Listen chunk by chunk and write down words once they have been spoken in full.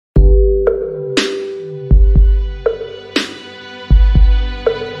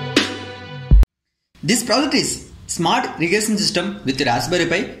This project is Smart Irrigation System with Raspberry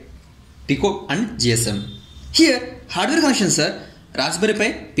Pi PICO and GSM. Here, hardware functions are Raspberry Pi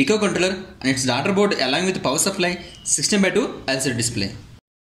PICO controller and its daughter board along with power supply 16:2 LCD display.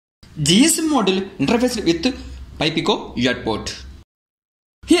 GSM module interfaced with Pi PICO UART port.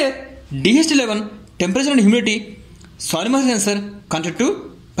 Here, DHT11 temperature and humidity soil moisture sensor connected to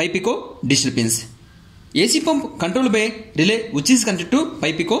Pi PICO digital pins. AC pump controlled by relay which is connected to Pi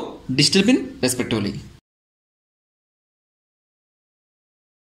PICO digital pin respectively.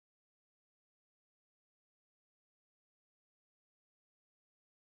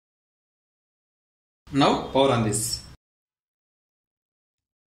 Now power on this.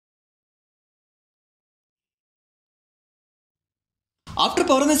 After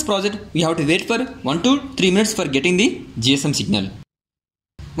power on this project, we have to wait for 1 to 3 minutes for getting the GSM signal.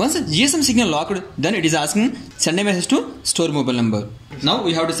 Once the GSM signal locked, then it is asking send a message to store mobile number. Now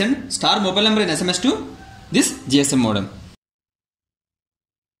we have to send star mobile number in SMS to this GSM modem.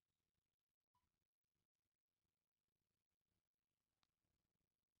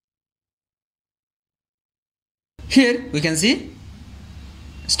 Here we can see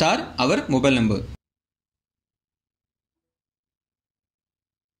star our mobile number.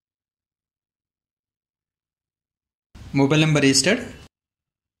 Mobile number registered.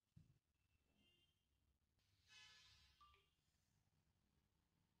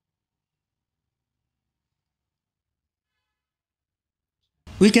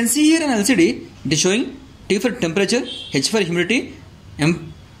 We can see here an LCD, it is showing T for temperature, H for humidity, M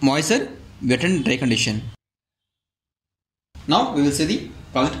moisture, wet and dry condition. Now we will see the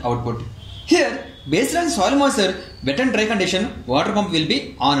project output. Here, based on soil moisture, wet and dry condition, water pump will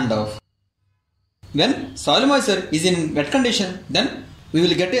be on and off. When soil moisture is in wet condition, then we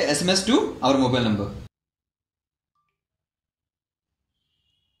will get a SMS to our mobile number.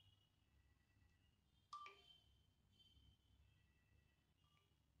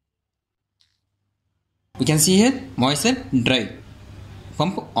 We can see here moisture dry,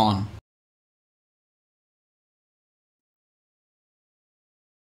 pump on.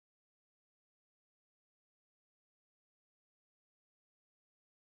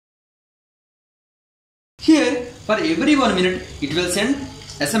 Here for every 1 minute it will send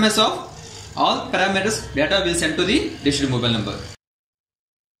SMS of all parameters data will send to the digital mobile number.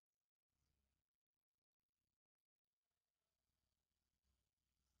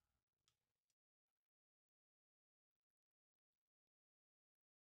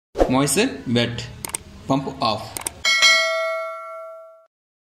 Moisture wet, pump off.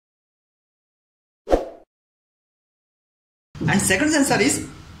 And second sensor is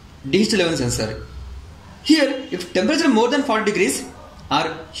DHT11 sensor. Here, if temperature more than 40 degrees or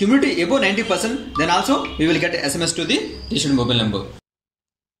humidity above 90%, then also we will get SMS to the digital mobile number.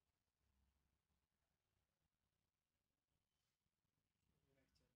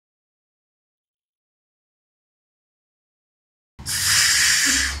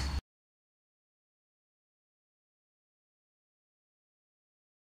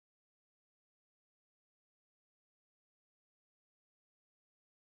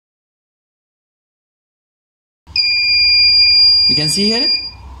 You can see here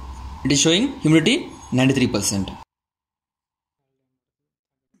it is showing humidity 93%.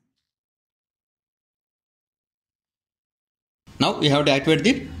 Now we have to activate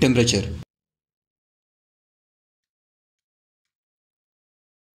the temperature.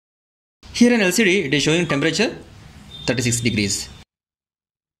 Here in LCD it is showing temperature 36 degrees.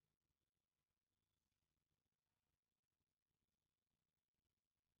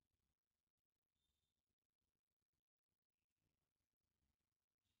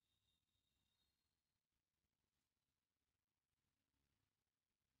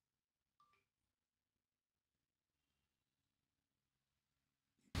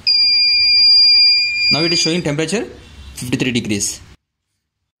 Now it is showing temperature 53 degrees.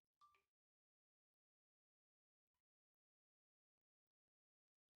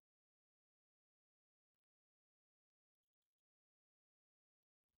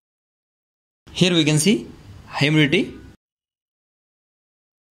 Here we can see humidity,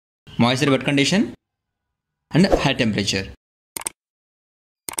 moisture wet condition and high temperature.